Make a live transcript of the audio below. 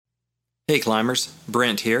Hey climbers,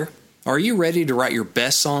 Brent here. Are you ready to write your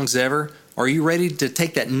best songs ever? Are you ready to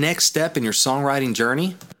take that next step in your songwriting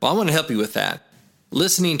journey? Well, I want to help you with that.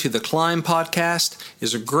 Listening to the Climb podcast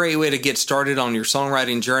is a great way to get started on your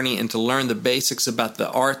songwriting journey and to learn the basics about the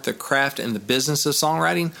art, the craft, and the business of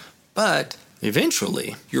songwriting. But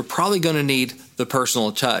eventually, you're probably going to need the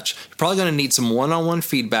personal touch. You're probably going to need some one-on-one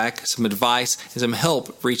feedback, some advice, and some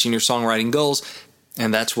help reaching your songwriting goals.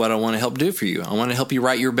 And that's what I want to help do for you. I want to help you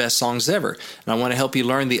write your best songs ever. And I want to help you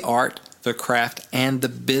learn the art, the craft, and the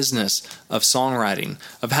business of songwriting,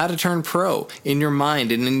 of how to turn pro in your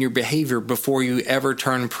mind and in your behavior before you ever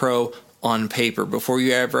turn pro on paper. Before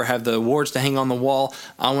you ever have the awards to hang on the wall,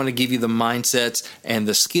 I want to give you the mindsets and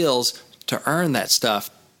the skills to earn that stuff.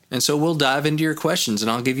 And so we'll dive into your questions and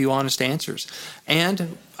I'll give you honest answers.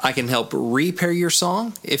 And I can help repair your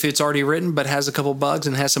song if it's already written but has a couple bugs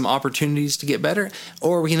and has some opportunities to get better.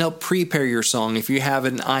 Or we can help prepare your song if you have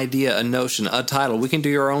an idea, a notion, a title. We can do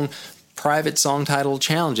your own private song title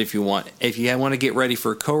challenge if you want. If you want to get ready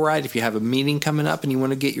for a co-write, if you have a meeting coming up and you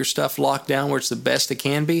want to get your stuff locked down where it's the best it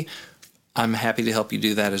can be, I'm happy to help you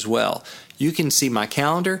do that as well. You can see my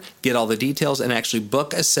calendar, get all the details, and actually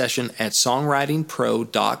book a session at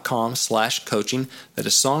songwritingpro.com/coaching. That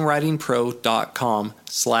is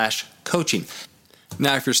songwritingpro.com/coaching.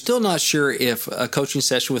 Now, if you're still not sure if a coaching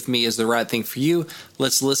session with me is the right thing for you,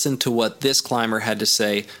 let's listen to what this climber had to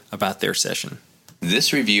say about their session.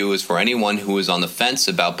 This review is for anyone who is on the fence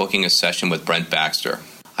about booking a session with Brent Baxter.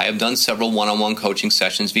 I have done several one-on-one coaching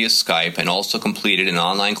sessions via Skype and also completed an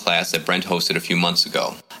online class that Brent hosted a few months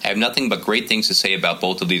ago. I have nothing but great things to say about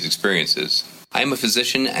both of these experiences. I am a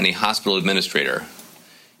physician and a hospital administrator.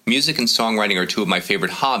 Music and songwriting are two of my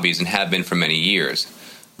favorite hobbies and have been for many years.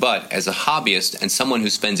 But as a hobbyist and someone who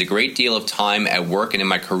spends a great deal of time at work and in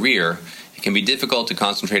my career, it can be difficult to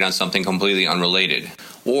concentrate on something completely unrelated,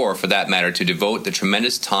 or for that matter to devote the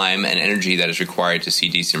tremendous time and energy that is required to see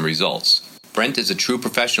decent results. Brent is a true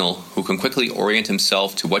professional who can quickly orient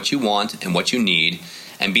himself to what you want and what you need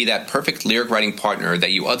and be that perfect lyric writing partner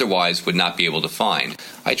that you otherwise would not be able to find.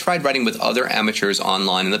 I tried writing with other amateurs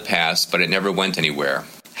online in the past, but it never went anywhere.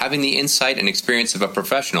 Having the insight and experience of a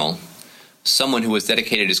professional, someone who has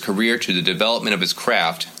dedicated his career to the development of his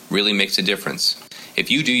craft, really makes a difference.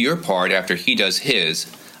 If you do your part after he does his,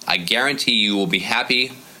 I guarantee you will be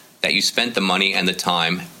happy that you spent the money and the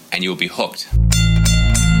time, and you will be hooked.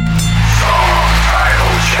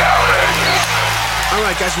 All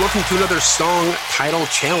right, guys, welcome to another Song Title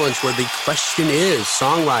Challenge where the question is,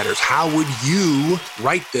 songwriters, how would you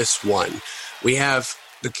write this one? We have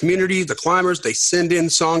the community, the climbers, they send in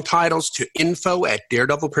song titles to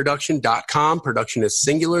info@daredevilproduction.com. Production is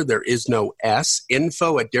singular. There is no S.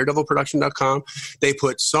 info@daredevilproduction.com. They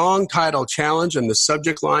put Song Title Challenge in the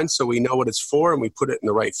subject line so we know what it's for and we put it in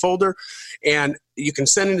the right folder. And you can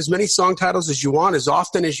send in as many song titles as you want, as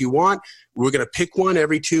often as you want. We're going to pick one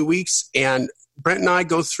every 2 weeks, and Brent and I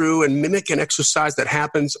go through and mimic an exercise that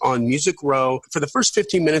happens on Music Row for the first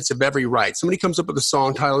 15 minutes of every write. Somebody comes up with a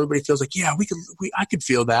song title. Everybody feels like, yeah, I could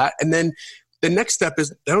feel that. And then the next step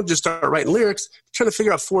is they don't just start writing lyrics, trying to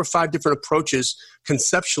figure out 4 or 5 different approaches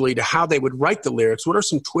conceptually to how they would write the lyrics. What are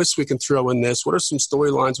some twists we can throw in this? What are some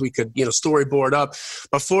storylines we could, storyboard up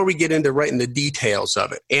before we get into writing the details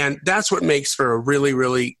of it? And that's what makes for a really,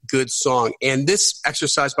 really good song. And this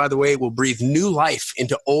exercise, by the way, will breathe new life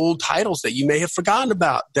into old titles that you may have forgotten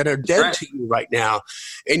about that are dead to you right now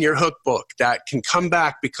in your hook book that can come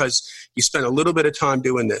back because you spent a little bit of time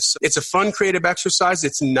doing this. It's a fun, creative exercise.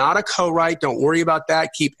 It's not a co-write. Don't worry about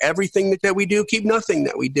that. Keep everything that we do. Keep nothing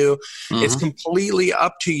that we do. Mm-hmm. It's completely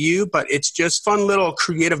up to you, but it's just fun little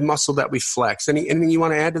creative muscle that we flex. Anything you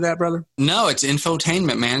want to add to that, brother? No, it's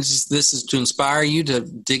infotainment, man. This is to inspire you to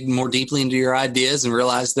dig more deeply into your ideas and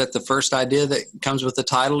realize that the first idea that comes with the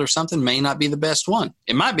title or something may not be the best one.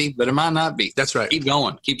 It might be, but it might not be. That's right. Keep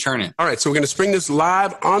going. Keep churning. All right, so we're going to spring this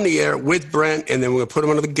live on the air with Brent, and then we're going to put him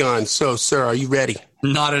under the gun. So, sir, are you ready?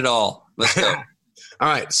 Not at all. Let's go. All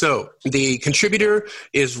right, so the contributor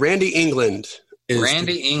is Randy England.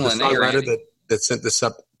 Randy England. The songwriter that sent this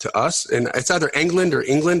up to us. And it's either England or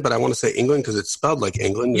England, but I want to say England because it's spelled like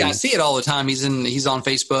England. Yeah, I see it all the time. He's on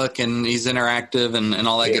Facebook and he's interactive and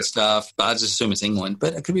all that good stuff. But I just assume it's England,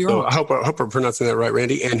 but it could be wrong. So I hope I'm pronouncing that right,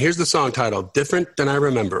 Randy. And here's the song title, Different Than I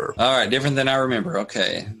Remember. All right, Different Than I Remember.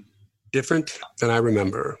 Okay. Different Than I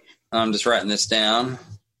Remember. I'm just writing this down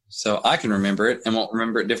so I can remember it and won't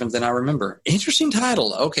remember it different than I remember. Interesting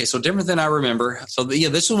title. Okay, so Different Than I Remember. So,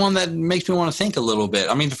 this is one that makes me want to think a little bit.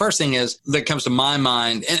 I mean, the first thing is that comes to my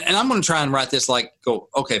mind, and I'm going to try and write this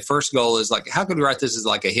first goal is how could we write this as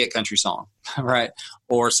like a hit country song, right?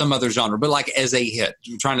 Or some other genre, but like as a hit.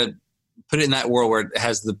 I'm trying to put it in that world where it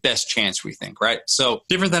has the best chance, we think, right? So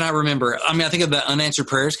different than I remember. I mean, I think of the unanswered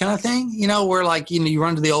prayers kind of thing, where like, you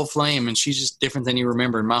run to the old flame and she's just different than you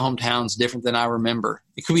remember. And my hometown's different than I remember.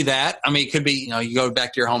 It could be that. I mean, it could be, you go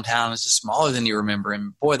back to your hometown, it's just smaller than you remember.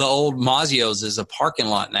 And boy, the old Mazzio's is a parking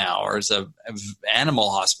lot now, or is a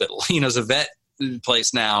animal hospital, is a vet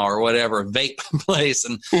place now or whatever, a vape place.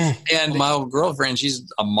 And my old girlfriend, she's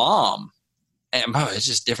a mom. And it's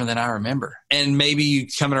just different than I remember. And maybe you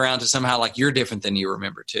coming around to somehow like you're different than you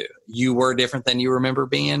remember too. You were different than you remember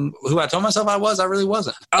being who I told myself I was. I really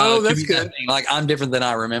wasn't. Oh, that's good. That like I'm different than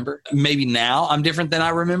I remember. Maybe now I'm different than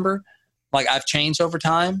I remember. Like I've changed over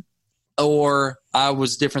time, or I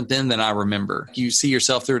was different then than I remember. You see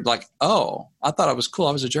yourself through like, oh, I thought I was cool.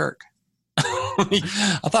 I was a jerk.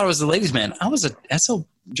 I thought I was the ladies' man. I was a SO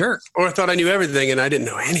jerk. Or I thought I knew everything and I didn't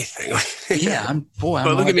know anything. Yeah,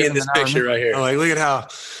 but look at me in this picture right here. Like, look at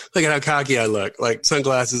how cocky I look. Like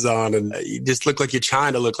sunglasses on, and you just look like you're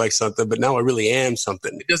trying to look like something, but now I really am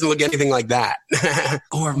something. It doesn't look anything like that.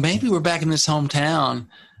 Or maybe we're back in this hometown,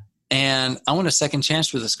 and I want a second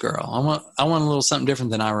chance with this girl. I want a little something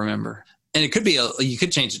different than I remember. And it could be, you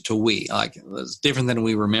could change it to we, like it's different than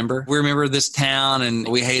we remember. We remember this town and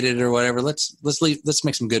we hated it or whatever. Let's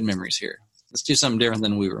make some good memories here. Let's do something different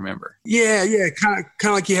than we remember. Yeah. Kind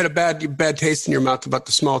of like you had a bad taste in your mouth about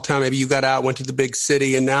the small town. Maybe you got out, went to the big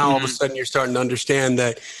city, and now all of a sudden you're starting to understand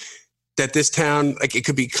that this town, like it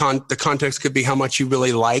could be, the context could be how much you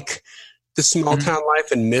really like the small town life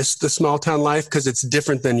and miss the small town life because it's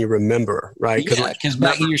different than you remember, right? Because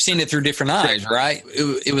back you're seeing it through different eyes, right?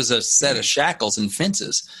 It was a set of shackles and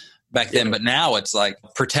fences back then, but now it's like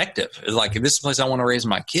protective. It's like, this is the place I want to raise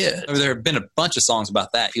my kid. There have been a bunch of songs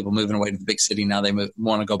about that. People moving away to the big city, now they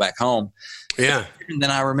want to go back home. Yeah.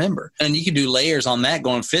 Than I remember. And you could do layers on that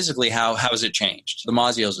going physically, how has it changed? The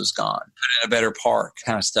Mazzio's is gone. Put in a better park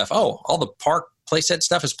kind of stuff. Oh, all the park playset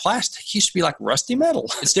stuff is plastic. It used to be like rusty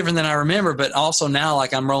metal. It's different than I remember, but also now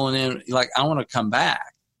like I'm rolling in, like I want to come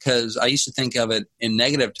back because I used to think of it in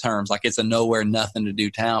negative terms, like it's a nowhere, nothing to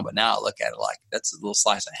do town. But now I look at it like that's a little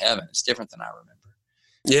slice of heaven. It's different than I remember.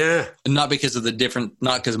 Yeah. And not because of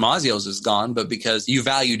not because Mazzio's is gone, but because you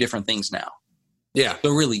value different things now. Yeah.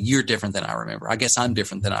 So really you're different than I remember. I guess I'm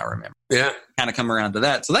different than I remember. Yeah. Kind of come around to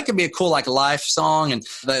that. So that could be a cool like life song, and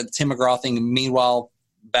the Tim McGraw thing, Meanwhile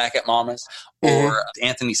Back at Mama's. Or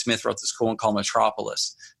Anthony Smith wrote this cool one called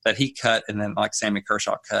Metropolis that he cut, and then like Sammy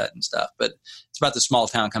Kershaw cut and stuff. But it's about the small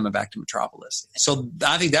town coming back to Metropolis. So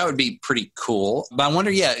I think that would be pretty cool. But I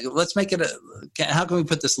wonder, let's make it how can we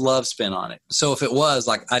put this love spin on it? So if it was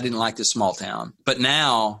like, I didn't like this small town, but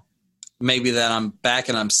now maybe that I'm back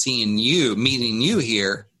and I'm seeing you, meeting you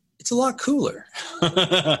here, it's a lot cooler.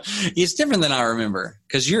 It's different than I remember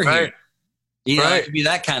because you're here. It could be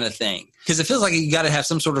that kind of thing. Because it feels like you got to have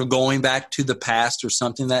some sort of going back to the past or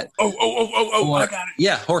something that. I got it.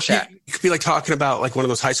 Yeah, Horseshack. You could be like talking about like one of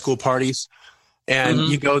those high school parties, and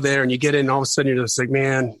you go there and you get in, and all of a sudden you're just like,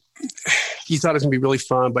 man, you thought it was gonna be really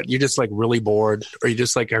fun, but you're just like really bored, or you're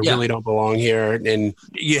just like, I really don't belong here. And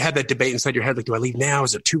you had that debate inside your head, like, do I leave now?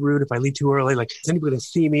 Is it too rude if I leave too early? Like, is anybody gonna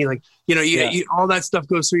see me? Like, you all that stuff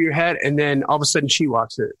goes through your head, and then all of a sudden she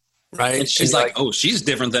walks in. Right. And she's like, oh, she's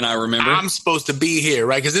different than I remember. I'm supposed to be here,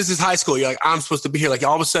 right? Because this is high school. You're like, I'm supposed to be here. Like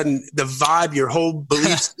all of a sudden the vibe, your whole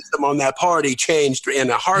belief system on that party changed in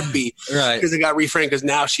a heartbeat. Right. Because it got reframed because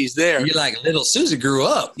now she's there. You're like, little Susie grew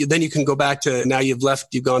up. Then you can go back to now you've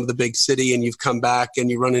gone to the big city and you've come back and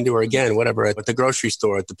you run into her again, whatever, at the grocery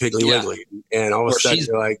store, at the Piggly Wiggly. And all of a sudden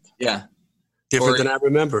you're like, different than I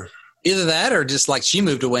remember. Either that or just like she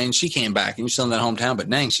moved away and she came back and you're still in that hometown, but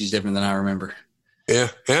dang, she's different than I remember. Yeah.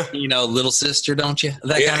 Little sister, don't you?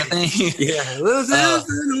 That kind of thing. Yeah.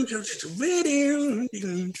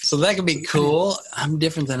 So that could be cool. I'm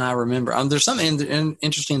different than I remember. There's something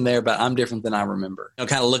interesting there, but I'm different than I remember.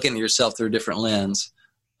 Kind of looking at yourself through a different lens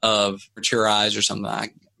of mature eyes or something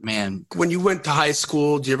like, man. When you went to high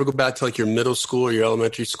school, do you ever go back to like your middle school or your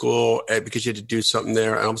elementary school because you had to do something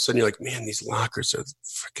there? And all of a sudden you're like, man, these lockers are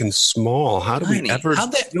freaking small. How do we ever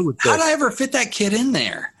deal with this? How did I ever fit that kid in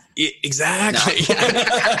there? Exactly. No.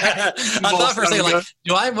 I thought for a second, like,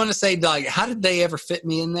 do I want to say, like, how did they ever fit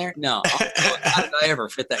me in there? No. How did I ever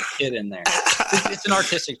fit that kid in there? It's an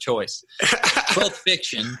artistic choice. Both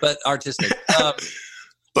fiction, but artistic.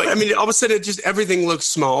 But I mean, all of a sudden, everything looks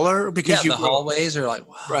smaller because the hallways are like,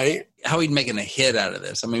 wow, right? How are you making a hit out of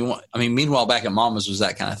this? I mean, Meanwhile Back at Mama's was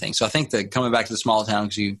that kind of thing. So I think that coming back to the small town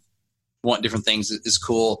because you want different things is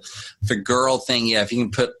cool. The girl thing, if you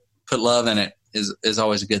can put love in it. is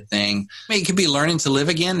always a good thing. I mean, it could be learning to live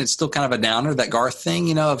again. It's still kind of a downer, that Garth thing,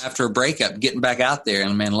 you know, after a breakup, getting back out there.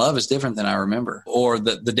 And man, love is different than I remember. Or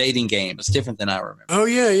the dating game is different than I remember. Oh,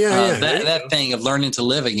 yeah. That thing of learning to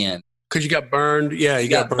live again. Because you got burned. Yeah, you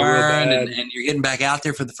got burned and you're getting back out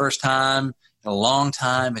there for the first time in a long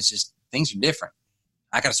time. It's just, things are different.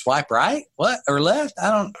 I got to swipe right? What? Or left?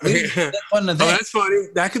 I don't. That wasn't a thing. Oh, that's funny.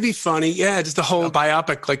 That could be funny. Yeah, just a whole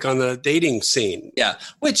biopic like on the dating scene. Yeah,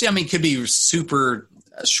 which, I mean, could be super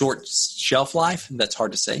short shelf life. That's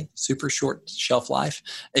hard to say. Super short shelf life.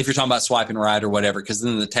 If you're talking about swiping right or whatever, because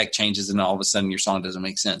then the tech changes and all of a sudden your song doesn't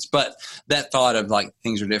make sense. But that thought of like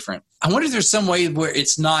things are different. I wonder if there's some way where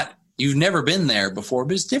it's not, you've never been there before,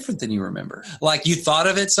 but it's different than you remember. Like you thought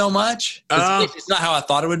of it so much. It's not how I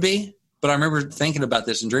thought it would be. But I remember thinking about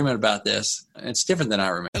this and dreaming about this. It's different than I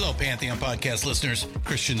remember. Hello, Pantheon podcast listeners.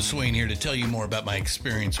 Christian Swain here to tell you more about my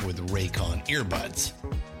experience with Raycon earbuds.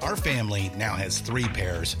 Our family now has 3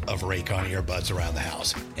 pairs of Raycon earbuds around the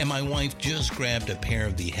house. And my wife just grabbed a pair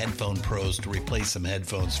of the Headphone Pros to replace some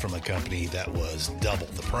headphones from a company that was double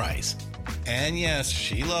the price. And yes,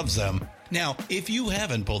 she loves them. Now, if you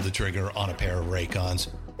haven't pulled the trigger on a pair of Raycons,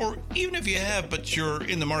 or even if you have, but you're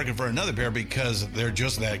in the market for another pair because they're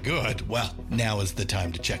just that good, well, now is the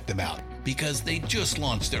time to check them out because they just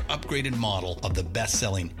launched their upgraded model of the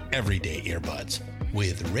best-selling everyday earbuds.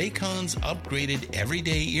 With Raycon's upgraded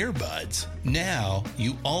everyday earbuds, now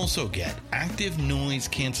you also get active noise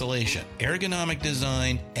cancellation, ergonomic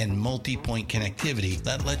design, and multi-point connectivity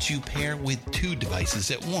that lets you pair with 2 devices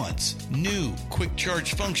at once. New quick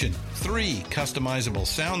charge function, 3 customizable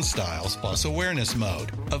sound styles, plus awareness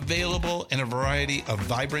mode. Available in a variety of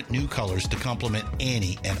vibrant new colors to complement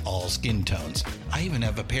any and all skin tones. I even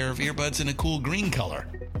have a pair of earbuds in a cool green color.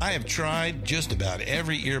 I have tried just about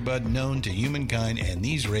every earbud known to humankind, and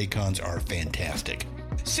these Raycons are fantastic.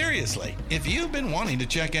 Seriously, if you've been wanting to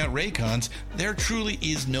check out Raycons, there truly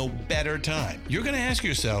is no better time. You're going to ask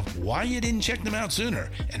yourself why you didn't check them out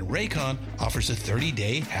sooner, and Raycon offers a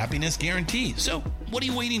 30-day happiness guarantee. So what are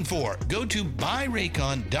you waiting for? Go to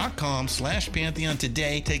buyraycon.com/Pantheon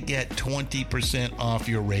today to get 20% off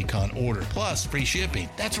your Raycon order, plus free shipping.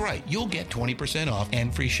 That's right, you'll get 20% off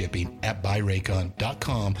and free shipping at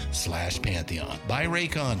buyraycon.com/Pantheon.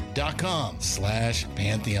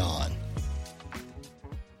 buyraycon.com/Pantheon.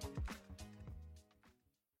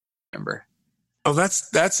 Remember. Oh,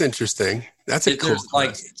 that's interesting. That's a cool.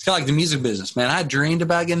 Like it's kind of like the music business, man. I dreamed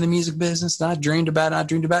about getting in the music business. And I dreamed about.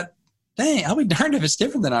 Dang, I'll be darned if it's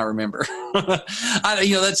different than I remember.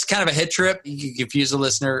 That's kind of a head trip. You can confuse the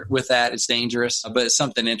listener with that. It's dangerous, but it's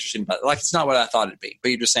something interesting. But like, it's not what I thought it'd be.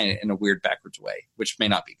 But you're just saying it in a weird backwards way, which may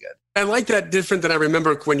not be good. I like that different than I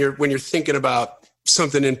remember when you're thinking about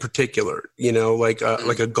something in particular, like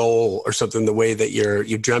a goal or something, the way that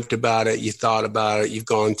you dreamt about it, you thought about it, you've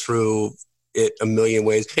gone through it a million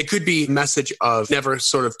ways. It could be a message of never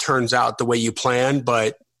sort of turns out the way you planned,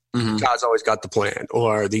 but God's always got the plan,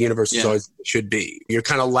 or the universe is always should be. You're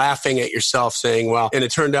kind of laughing at yourself saying, well, and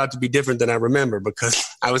it turned out to be different than I remember because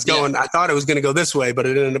I thought it was going to go this way, but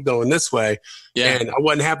it ended up going this way. Yeah. And I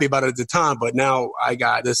wasn't happy about it at the time, but now I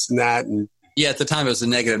got this and that. And yeah, at the time it was a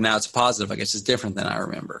negative. Now it's a positive. I guess it's different than I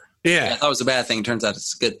remember. Yeah. I thought it was a bad thing. Turns out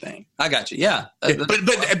it's a good thing. I got you. Yeah.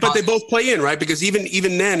 But they both play in, right? Because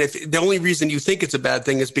even then, if the only reason you think it's a bad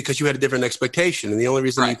thing is because you had a different expectation. And the only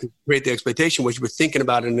reason you could create the expectation was you were thinking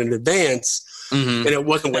about it in advance and it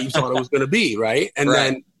wasn't what you thought it was going to be, right? And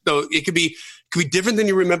then, so it could be different than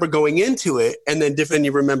you remember going into it and then different than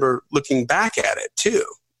you remember looking back at it too,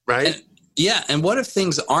 right? And what if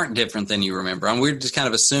things aren't different than you remember? And we're just kind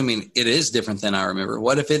of assuming it is different than I remember.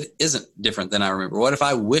 What if it isn't different than I remember? What if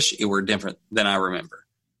I wish it were different than I remember?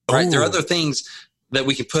 Right? There are other things that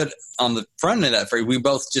we could put on the front of that phrase. We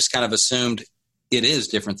both just kind of assumed it is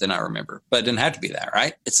different than I remember, but it didn't have to be that,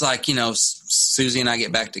 right? It's like, Susie and I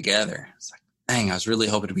get back together. It's like, dang, I was really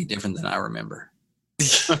hoping to be different than I remember.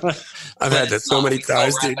 I've had that so many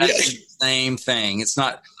times, dude. Same thing. It's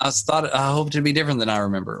not. I hoped to be different than I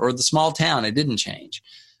remember. Or the small town, it didn't change,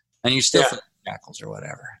 and you still feel shackles or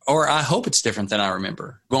whatever. Or I hope it's different than I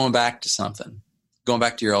remember. Going back to something, going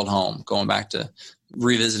back to your old home, going back to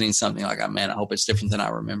revisiting something. Like, man, I hope it's different than I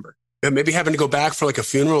remember. Yeah, maybe having to go back for like a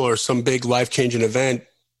funeral or some big life-changing event.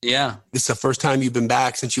 Yeah, it's the first time you've been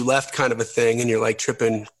back since you left, kind of a thing, and you're like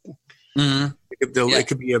tripping. Mm-hmm. It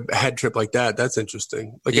could be a head trip like that. That's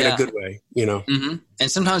interesting. Like in a good way, Mm-hmm.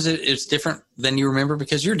 And sometimes it's different than you remember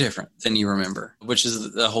because you're different than you remember, which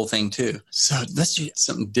is the whole thing too. So that's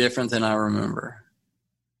something different than I remember.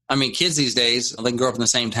 I mean, kids these days, they can grow up in the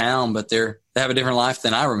same town, but they have a different life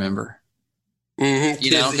than I remember. Mm-hmm.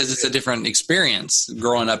 Because it's a different experience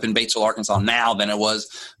growing up in Batesville, Arkansas now than it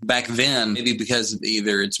was back then. Maybe because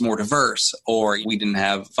either it's more diverse or we didn't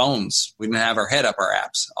have phones. We didn't have our head up our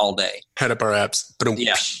apps all day. Head up our apps.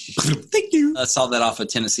 Yeah. Thank you. I saw that off a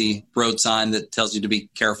Tennessee road sign that tells you to be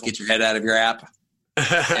careful, get your head out of your app.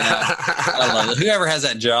 I love it. Whoever has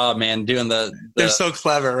that job, man, doing they're so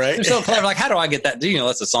clever, right? They're so clever. Like, how do I get that?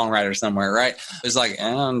 That's a songwriter somewhere, right? It's like,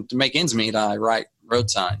 to make ends meet, I write road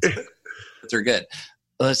signs. They're good.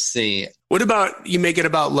 Let's see. What about you make it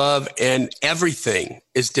about love and everything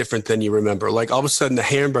is different than you remember? Like all of a sudden the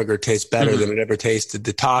hamburger tastes better than it ever tasted.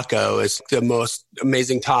 The taco is the most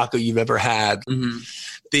amazing taco you've ever had. Mm-hmm.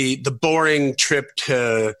 The boring trip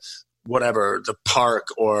to whatever, the park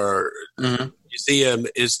or museum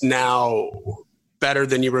is now better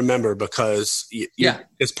than you remember because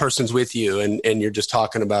this person's with you and you're just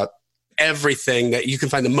talking about everything that you can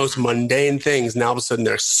find the most mundane things. Now all of a sudden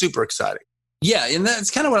they're super exciting. Yeah, and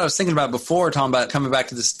that's kind of what I was thinking about before, talking about coming back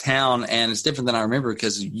to this town, and it's different than I remember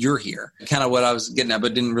because you're here. Kind of what I was getting at,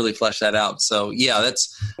 but didn't really flesh that out. So yeah,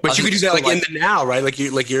 that's. But you could do that like in the now, right? Like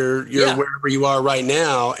you're wherever you are right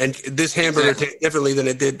now, and this hamburger tastes differently than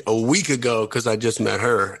it did a week ago because I just met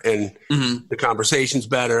her, and the conversation's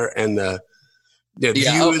better, and the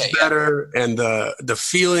view is better, and the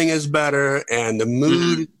feeling is better, and the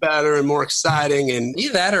mood is better and more exciting. And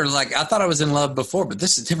either that or like I thought I was in love before, but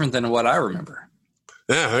this is different than what I remember.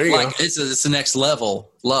 Yeah, there you go. It's the next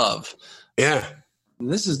level love. Yeah.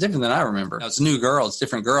 This is different than I remember. It's a new girl, it's a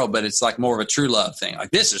different girl, but it's like more of a true love thing.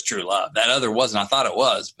 Like this is true love. That other wasn't. I thought it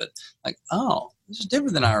was, but like, oh, this is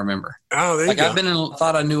different than I remember. Oh, there you go. I've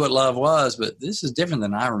thought I knew what love was, but this is different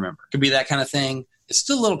than I remember. Could be that kind of thing. It's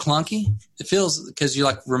still a little clunky. It feels because you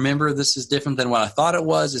like remember this is different than what I thought it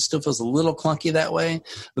was. It still feels a little clunky that way.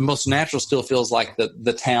 The most natural still feels like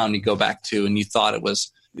the town you go back to and you thought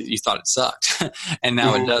it sucked and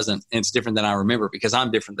now it doesn't. And it's different than I remember because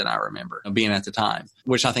I'm different than I remember being at the time,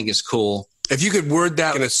 which I think is cool. If you could word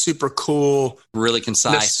that in a super cool, really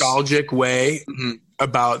concise, nostalgic way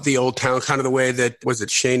about the old town, kind of the way that was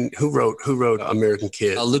it Shane who wrote American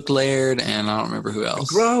Kid? Luke Laird, and I don't remember who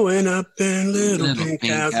else. Growing up in little pink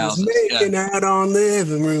houses, making out on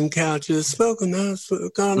living room couches, smoking on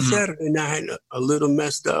a Saturday night, a little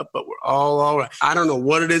messed up, but we're all right. I don't know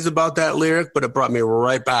what it is about that lyric, but it brought me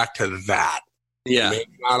right back to that. Yeah,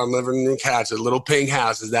 making out on living room couches, little pink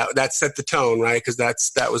houses. That set the tone, right? Because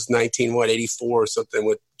that was 1984 or something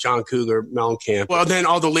with John Cougar Mellencamp. Well, then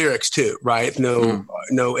all the lyrics too, right? No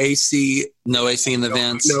AC, no AC in the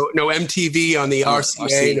vents, no MTV on the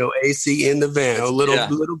RCA, no AC in the van, no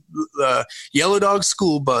little yellow dog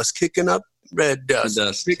school bus kicking up red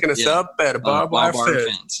dust. Picking us up at a barbed wire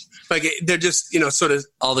fence. Like they're just sort of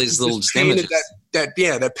all these little images.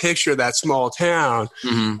 That picture of that small town,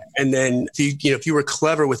 and then if you were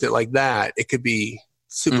clever with it like that, it could be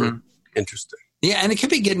super interesting. Yeah, and it could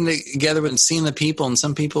be getting together and seeing the people, and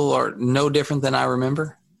some people are no different than I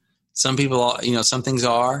remember. Some people, some things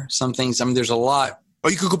are, some things. I mean, there's a lot. Oh,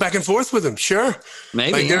 you could go back and forth with them, sure.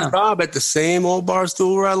 Maybe. Like there's Bob at the same old bar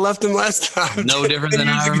stool where I left him last time. No different than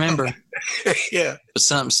I remember. Yeah, but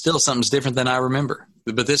something's different than I remember.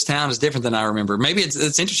 But this town is different than I remember. Maybe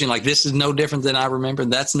it's interesting. Like this is no different than I remember.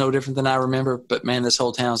 That's no different than I remember. But man, this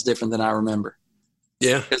whole town's different than I remember.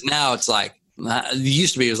 Yeah. Because now it's like it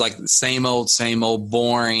used to be. It was like the same old,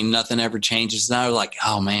 boring. Nothing ever changes. Now we're like,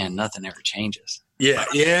 oh man, nothing ever changes. Yeah,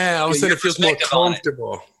 yeah. All of a sudden, it feels more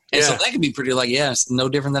comfortable. And so that could be pretty. Like, yeah, it's no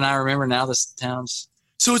different than I remember. Now this town's.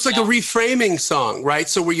 So it's like a reframing song, right?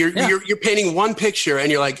 So where you're painting one picture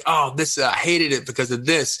and you're like, oh, this I hated it because of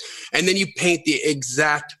this, and then you paint the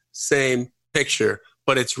exact same picture,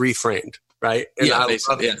 but it's reframed, right? And I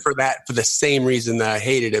love it for the same reason that I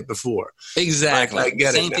hated it before. Exactly. I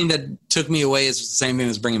get same thing that took me away is the same thing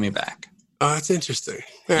that's bringing me back. Oh, that's interesting.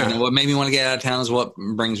 Yeah. What made me want to get out of town is what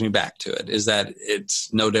brings me back to it. Is that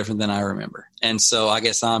it's no different than I remember, and so I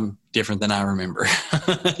guess I'm different than I remember.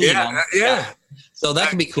 Yeah. So that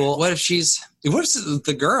could be cool. What if what's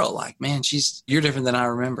the girl like, man, you're different than I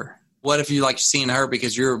remember. What if you like seeing her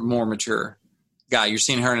because you're a more mature guy, you're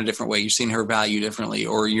seeing her in a different way. You're seeing her value differently,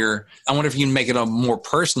 or I wonder if you can make it a more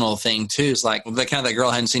personal thing too. It's like that girl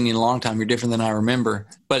I hadn't seen you in a long time. You're different than I remember,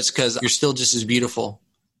 but it's because you're still just as beautiful,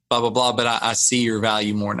 blah, blah, blah. But I see your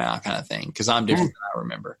value more now kind of thing. Cause I'm different than I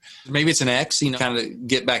remember. Maybe it's an ex, kind of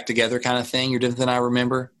get back together kind of thing. You're different than I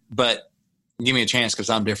remember, but give me a chance.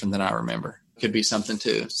 Cause I'm different than I remember. Could be something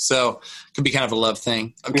too. So could be kind of a love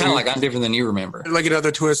thing. I'm kind of like I'm different than you remember. Like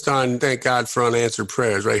another twist on Thank God for Unanswered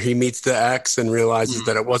Prayers, right? He meets the ex and realizes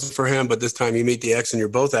that it wasn't for him, but this time you meet the ex and you're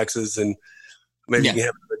both exes and maybe you can have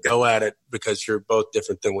a go at it because you're both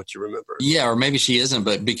different than what you remember. Yeah, or maybe she isn't,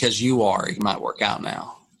 but because you are, it might work out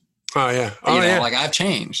now. Oh yeah. Like I've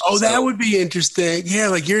changed. Oh, so that would be interesting. Yeah,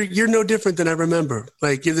 like you're no different than I remember.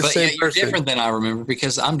 Like you're the same person. You're different than I remember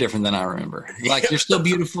because I'm different than I remember. Like you're still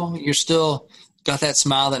beautiful. You're still got that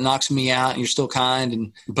smile that knocks me out. And you're still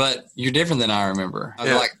kind, but you're different than I remember.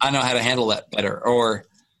 Yeah. Like I know how to handle that better. Or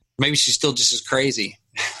maybe she's still just as crazy.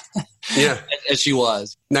 Yeah, as she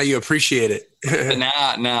was. Now you appreciate it. But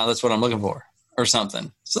now that's what I'm looking for. Or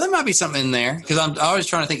something. So there might be something in there because I'm always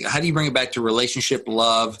trying to think, how do you bring it back to relationship,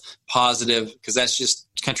 love, positive? Because that's just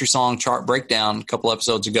country song chart breakdown a couple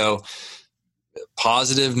episodes ago.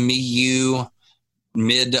 Positive, me, you,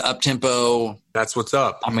 mid to up tempo. That's what's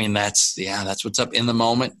up. I mean, that's what's up in the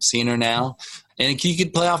moment, seeing her now. And you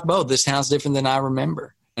could play off both. This sounds different than I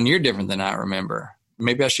remember. And you're different than I remember.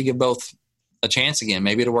 Maybe I should give both a chance again.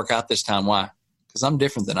 Maybe it'll work out this time. Why? Because I'm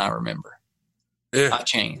different than I remember. Yeah. Not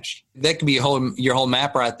changed. That could be your whole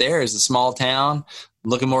map right there is a small town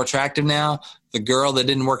looking more attractive now. The girl that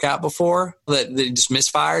didn't work out before that just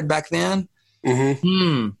misfired back then.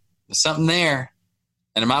 Mm-hmm. There's something there.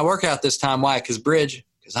 And it might work out this time. Why? Because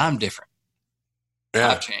I'm different.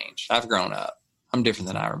 Yeah. I've changed. I've grown up. I'm different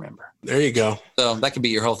than I remember. There you go. So that could be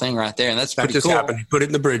your whole thing right there. And that's pretty cool. What just happened? Put it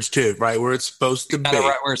in the bridge too, right where it's supposed to be.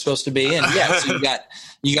 Right where it's supposed to be. And yeah, so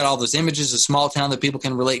you got all those images of small town that people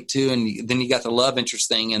can relate to. And then you got the love interest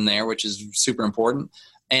thing in there, which is super important.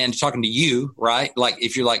 And talking to you, right? Like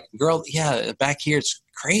if you're like, girl, yeah, back here, it's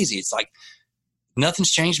crazy. It's like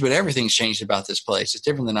nothing's changed, but everything's changed about this place. It's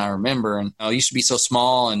different than I remember. And I used to be so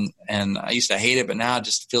small and I used to hate it, but now it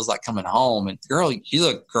just feels like coming home. And girl, you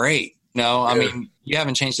look great. No, I mean, you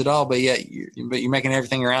haven't changed at all, but yet you're making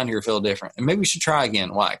everything around here feel different. And maybe we should try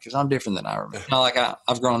again. Why? Because I'm different than I remember. Not like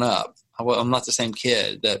I've grown up. I'm not the same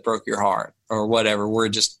kid that broke your heart or whatever. We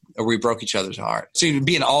broke each other's heart. So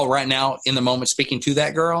being all right now in the moment, speaking to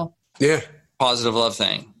that girl. Yeah. Positive love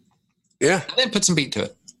thing. Yeah. And then put some beat to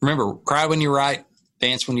it. Remember, cry when you write,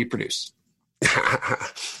 dance when you produce.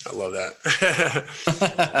 I love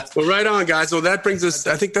that. Well, right on, guys. Well, that brings us,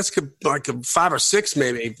 I think that's like a 5 or 6,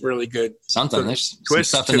 maybe really good. Something. There's some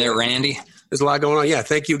stuff in there, Randy. There's a lot going on. Yeah.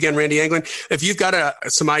 Thank you again, Randy Anglin. If you've got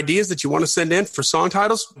some ideas that you want to send in for song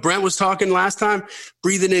titles, Brent was talking last time,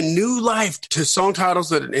 breathing in new life to song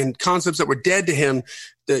titles and concepts that were dead to him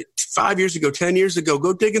that 5 years ago, 10 years ago.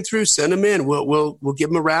 Go digging through, send them in. We'll give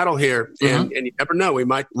them a rattle here. Mm-hmm. And you never know. We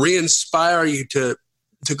might re-inspire you to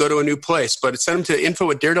go to a new place. But send them to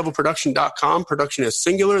info@daredevilproduction.com. Production is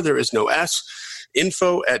singular. There is no S.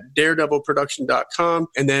 info@daredevilproduction.com.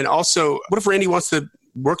 And then also, what if Randy wants to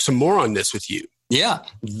work some more on this with you? Yeah,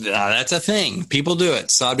 that's a thing. People do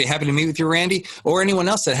it. So I'd be happy to meet with you, Randy, or anyone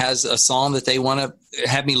else that has a song that they want to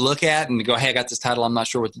have me look at and go, hey, I got this title. I'm not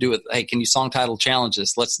sure what to do with. Hey, can you song title challenge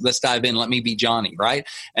this? Let's dive in. Let me be Johnny, right?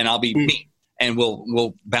 And I'll be me. And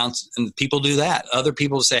we'll bounce, and people do that. Other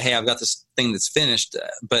people say, "Hey, I've got this thing that's finished,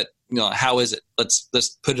 but how is it? Let's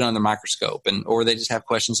put it under the microscope." Or they just have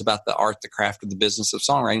questions about the art, the craft, or the business of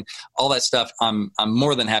songwriting. All that stuff, I'm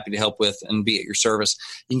more than happy to help with and be at your service.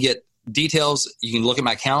 You can get details. You can look at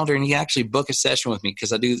my calendar, and you can actually book a session with me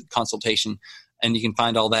because I do consultation. And you can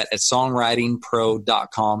find all that at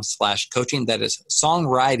songwritingpro.com/coaching. That is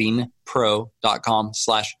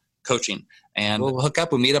songwritingpro.com/coaching. And we'll hook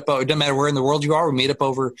up. We'll meet up. It doesn't matter where in the world you are. We meet up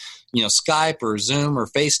over, Skype or Zoom or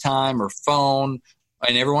FaceTime or phone.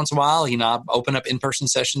 And every once in a while, I open up in-person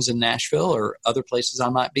sessions in Nashville or other places I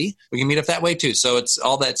might be. We can meet up that way too. So it's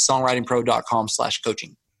all that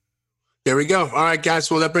songwritingpro.com/coaching. There we go. All right,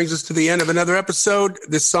 guys. Well, that brings us to the end of another episode.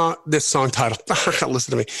 This song title.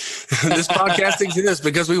 Listen to me. This podcast exists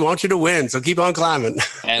because we want you to win. So keep on climbing.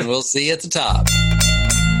 And we'll see you at the top. Song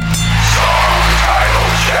title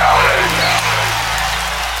challenge.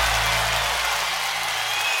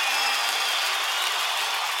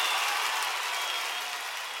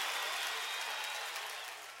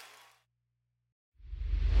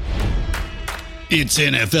 It's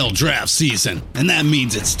NFL draft season, and that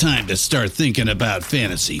means it's time to start thinking about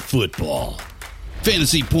fantasy football.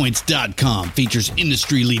 FantasyPoints.com features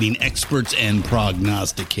industry-leading experts and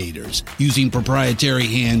prognosticators using proprietary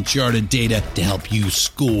hand-charted data to help you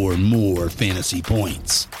score more fantasy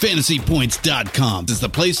points. FantasyPoints.com is the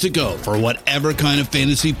place to go for whatever kind of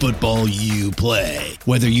fantasy football you play.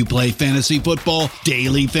 Whether you play fantasy football,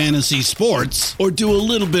 daily fantasy sports, or do a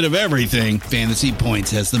little bit of everything, Fantasy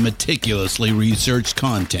Points has the meticulously researched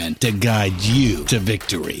content to guide you to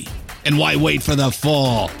victory. And why wait for the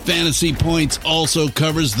fall? Fantasy Points also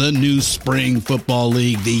covers the new spring football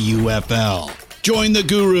league, the UFL. Join the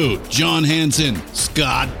guru, John Hansen,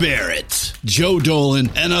 Scott Barrett, Joe Dolan,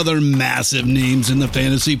 and other massive names in the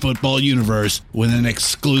fantasy football universe with an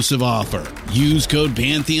exclusive offer. Use code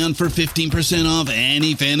Pantheon for 15% off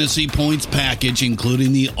any Fantasy Points package,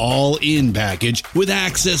 including the all-in package, with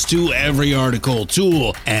access to every article,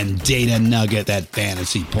 tool, and data nugget that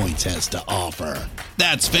Fantasy Points has to offer.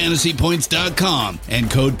 That's fantasypoints.com and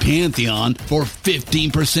code Pantheon for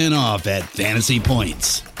 15% off at Fantasy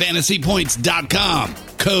Points. Fantasypoints.com,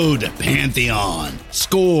 code Pantheon.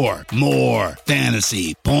 Score more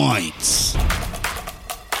fantasy points.